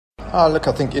Look,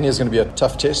 I think India is going to be a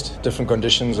tough test. Different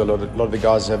conditions. A lot of the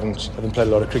guys haven't played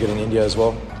a lot of cricket in India as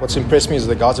well. What's impressed me is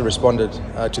the guys have responded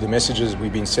to the messages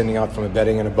we've been sending out from a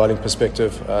batting and a bowling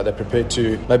perspective. They're prepared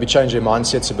to maybe change their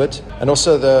mindsets a bit, and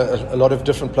also a lot of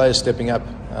different players stepping up.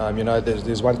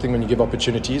 There's one thing when you give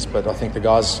opportunities, but I think the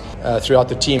guys throughout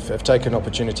the team have taken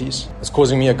opportunities. It's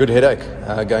causing me a good headache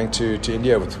going to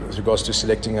India with regards to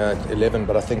selecting 11,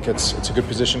 but I think it's a good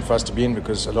position for us to be in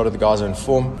because a lot of the guys are in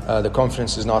form. The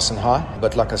confidence is nice and high,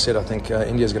 but like I said, I think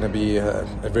India is going to be a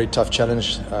very tough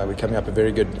challenge. We're coming up a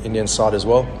very good Indian side as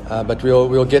well, but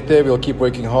we'll get there. We'll keep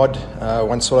working hard.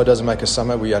 One solo doesn't make a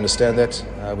summer. We understand that.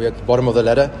 We're at the bottom of the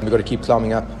ladder. We've got to keep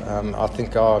climbing up. I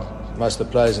think most of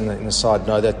the players in the side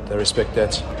know that, they respect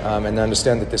that, and they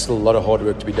understand that there's still a lot of hard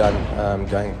work to be done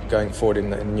going forward in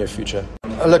the near future.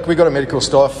 Look, we've got a medical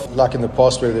staff, like in the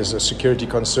past where there's a security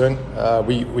concern.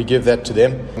 We give that to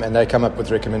them and they come up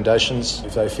with recommendations.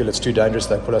 If they feel it's too dangerous,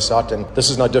 they pull us out, and this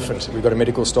is no different. We've got a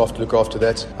medical staff to look after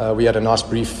that. We had a nice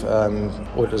brief,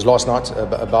 it was last night,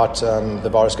 about the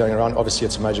virus going around. Obviously,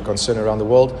 it's a major concern around the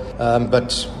world,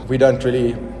 but we don't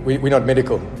really, we're not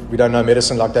medical. We don't know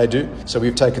medicine like they do, so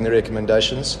we've taken the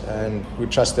recommendations and we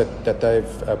trust that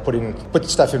they've put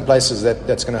stuff in places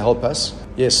that's going to help us.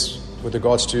 Yes, with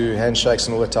regards to handshakes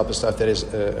and all that type of stuff, that is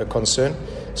a concern.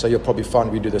 So you'll probably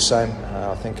find we do the same.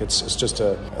 I think it's just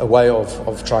a way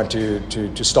of trying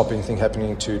to stop anything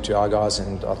happening to our guys,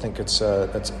 and I think it's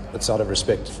out of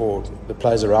respect for the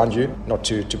players around you, not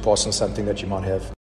to pass on something that you might have.